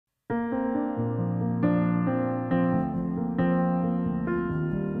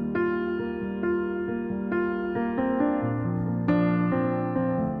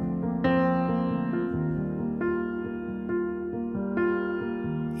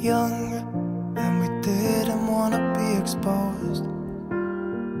young, and we didn't want to be exposed.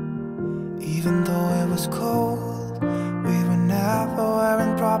 Even though it was cold, we were never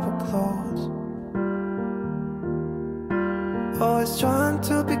wearing proper clothes. Always trying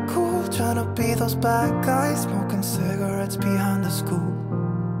to be cool, trying to be those bad guys, smoking cigarettes behind the school.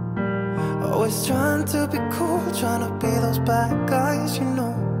 Always trying to be cool, trying to be those bad guys, you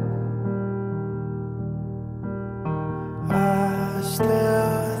know. I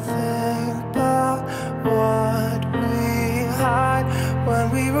still think about what we had when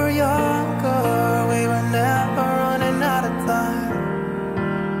we were younger. We were never running out of time.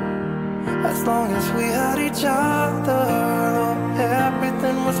 As long as we had each other, oh,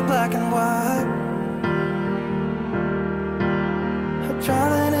 everything was black and white.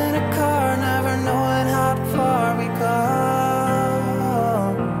 Driving in a car, never knowing how far we go.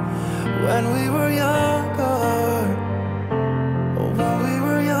 When we were younger, oh, when we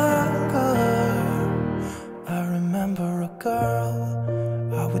were younger. I remember a girl,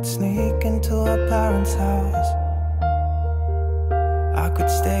 I would sneak into her parents' house. I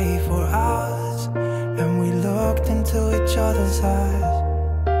could stay for hours, and we looked into each other's eyes.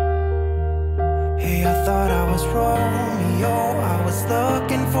 Hey, I thought I was Romeo, I was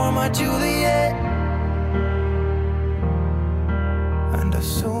looking for my Juliet. And as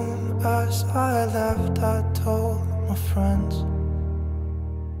soon as I left, I told my friends.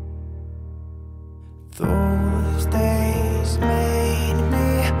 Those days made me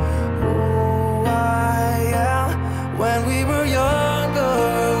who I am. When we were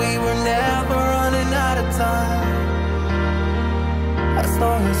younger, we were never running out of time. As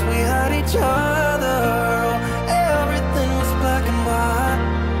long as we had each other, oh, everything was black and white.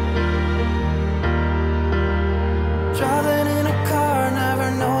 Driving in a car, never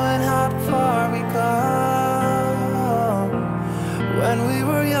knowing how far we go. When we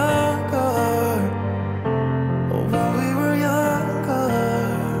were younger, oh, when we were younger.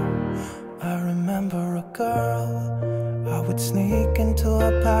 I remember a girl, I would sneak into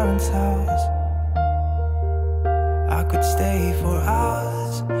her parents' house. I could stay for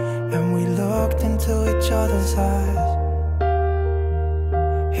hours, and we looked into each other's eyes.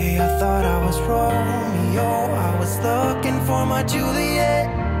 Hey, I thought I was Romeo, I was looking for my Juliet.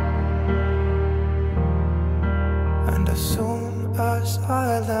 And as soon as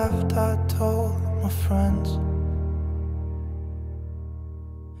I left, I told my friends.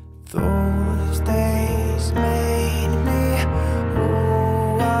 Those days made me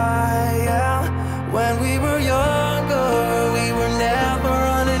who I am. When we were younger, we were never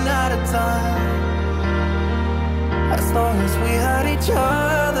running out of time. As long as we had each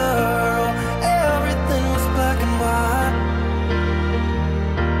other, oh, everything was black and white.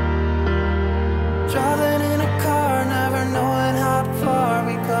 Driving in a car, never knowing how far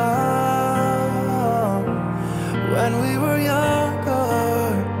we go. When we were younger,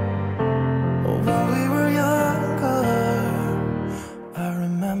 oh, when we were younger. I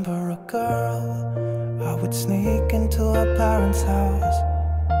remember a girl, I would sneak into her parents' house.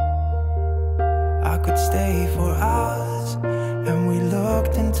 I could stay for hours, and we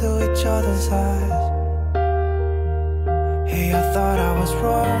looked into each other's eyes. Hey, I thought I was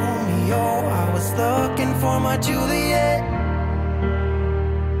Romeo, I was looking for my Juliet.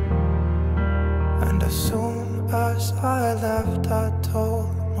 And as soon as I left, I told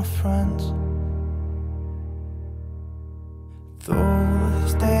my friends.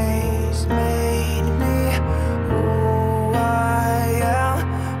 Those days made me who I am.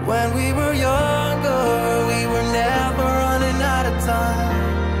 When we were younger, we were never running out of time.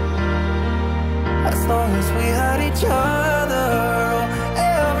 As long as we had each other, oh,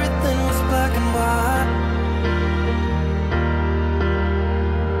 everything was black and white.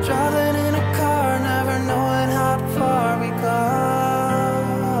 Driving in a car, never knowing how far we go.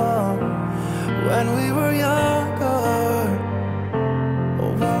 When we were younger,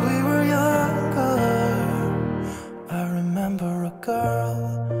 oh, when we were younger. I remember a girl,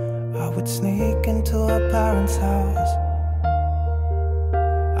 I would sneak into her parents' house.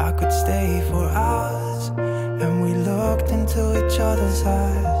 I could stay for hours, and we looked into each other's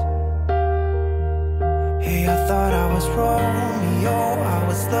eyes. Hey, I thought I was Romeo, I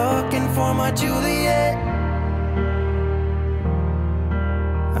was looking for my Juliet.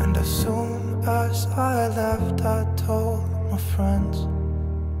 And as soon as I left, I told my friends.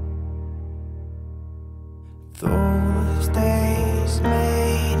 Those days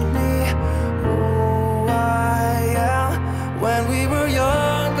made me who I am. When we were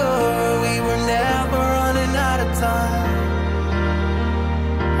younger, we were never running out of time.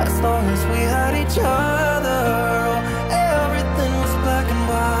 As long as we had each other, oh, everything was black and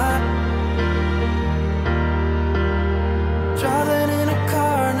white.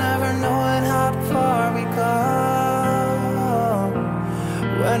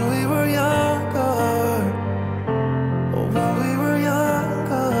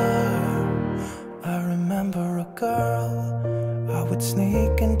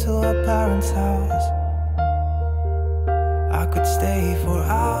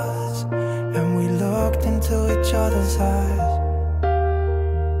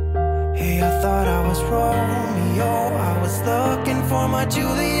 Hey, I thought I was Romeo, I was looking for my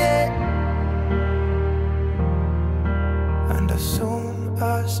Juliet. And as soon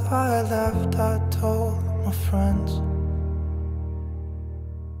as I left, I told my friends.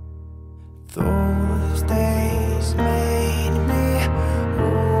 Those days made me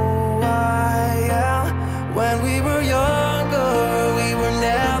who I am. When we were younger, we were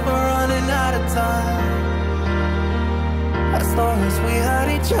never running out of time. As long as we had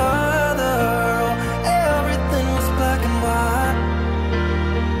each other, oh, everything was black and white.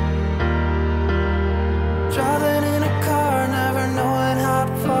 Driving in a car, never knowing how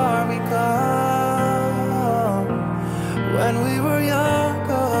far we go. When we were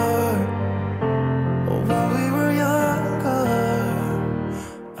younger, oh, when we were younger,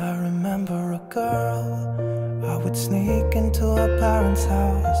 I remember a girl. I would sneak into her parents'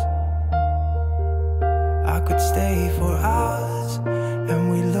 house. I could stay for hours, and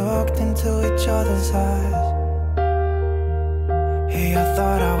we looked into each other's eyes. Hey, I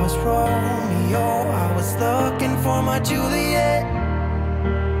thought I was Romeo, I was looking for my Juliet.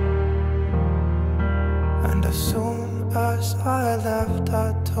 And as soon as I left,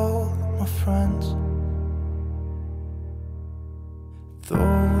 I told my friends.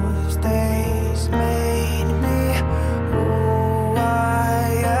 Those days made me who I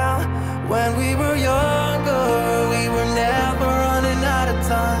am. When we were younger, we were never running out of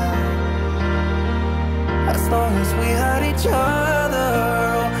time. As long as we had each other,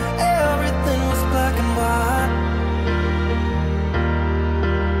 oh, everything was black and white.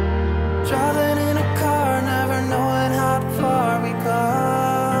 Driving in a car, never knowing how far we go.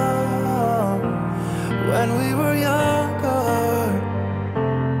 When we were younger,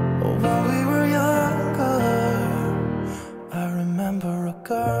 oh, when we were younger, I remember a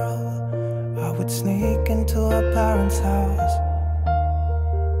girl. I would sneak into her parents' house.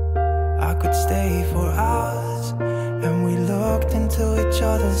 I could stay for hours, and we looked into each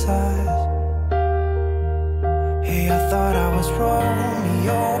other's eyes. Hey, I thought I was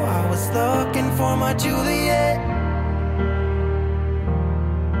Romeo, I was looking for my Juliet.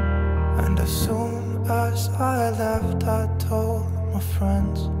 And as soon as I left, I told my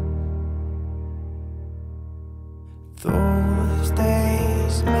friends. Those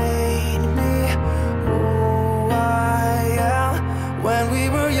days made